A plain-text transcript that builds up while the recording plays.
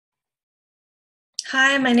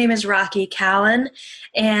Hi, my name is Rocky Callen,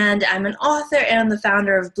 and I'm an author and the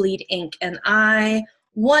founder of Bleed Inc. And I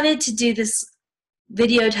wanted to do this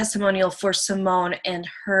video testimonial for Simone and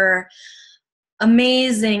her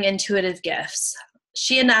amazing intuitive gifts.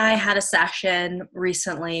 She and I had a session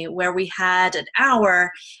recently where we had an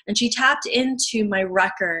hour, and she tapped into my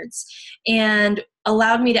records and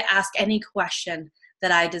allowed me to ask any question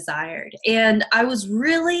that I desired. And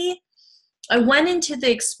I went into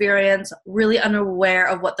the experience really unaware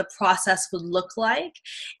of what the process would look like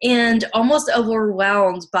and almost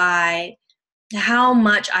overwhelmed by how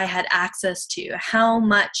much I had access to, how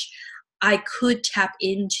much I could tap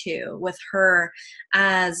into with her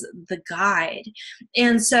as the guide.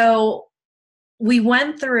 And so we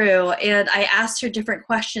went through and I asked her different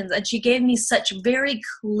questions, and she gave me such very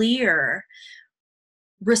clear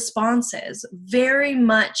responses, very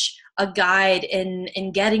much a guide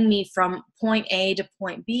in getting me from point A to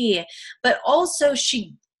point B, but also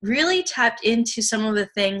she really tapped into some of the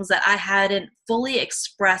things that I hadn't fully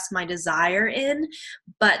expressed my desire in,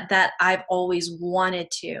 but that I've always wanted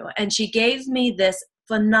to. And she gave me this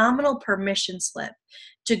phenomenal permission slip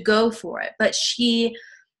to go for it. But she,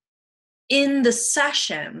 in the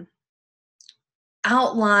session,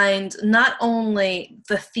 outlined not only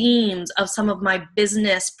the themes of some of my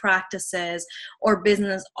business practices or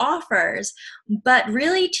business offers, but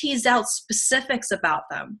really teased out specifics about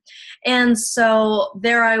them. And so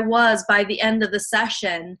there I was by the end of the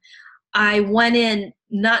session. I went in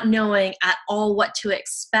not knowing at all what to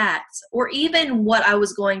expect or even what I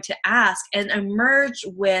was going to ask, and emerged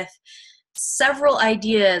with several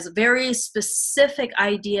ideas, very specific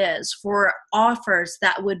ideas for offers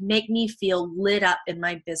that would make me feel lit up in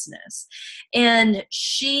my business. And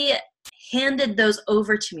she handed those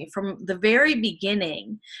over to me from the very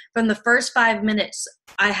beginning. From the first 5 minutes,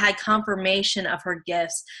 I had confirmation of her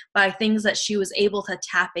gifts by things that she was able to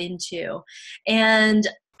tap into. And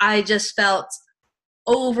I just felt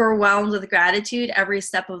overwhelmed with gratitude every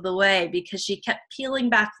step of the way, because she kept peeling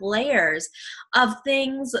back layers of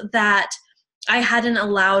things that I hadn't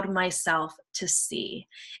allowed myself to see.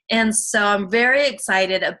 And so I'm very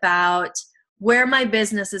excited about where my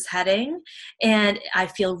business is heading, and I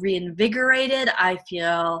feel reinvigorated. I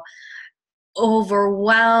feel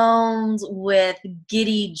overwhelmed with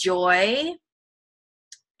giddy joy,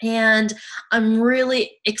 and I'm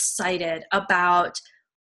really excited about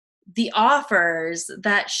the offers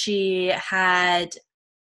that she had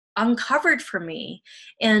uncovered for me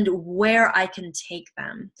and where I can take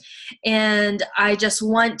them. And I just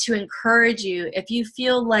want to encourage you, if you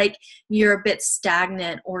feel like you're a bit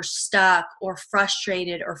stagnant or stuck or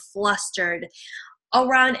frustrated or flustered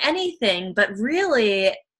around anything, but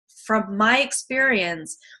really from my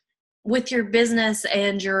experience with your business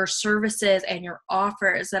and your services and your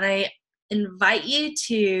offers, then I invite you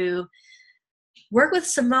to work with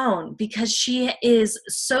Simone, because she is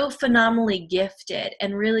so phenomenally gifted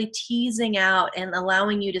and really teasing out and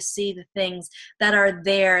allowing you to see the things that are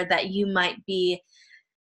there that you might be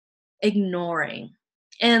ignoring.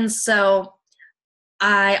 And so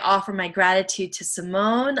I offer my gratitude to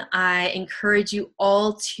Simone. I encourage you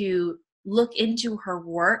all to look into her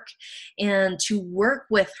work and to work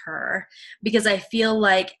with her, because I feel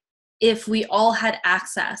like if we all had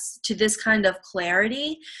access to this kind of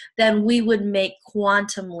clarity, then we would make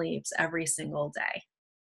quantum leaps every single day.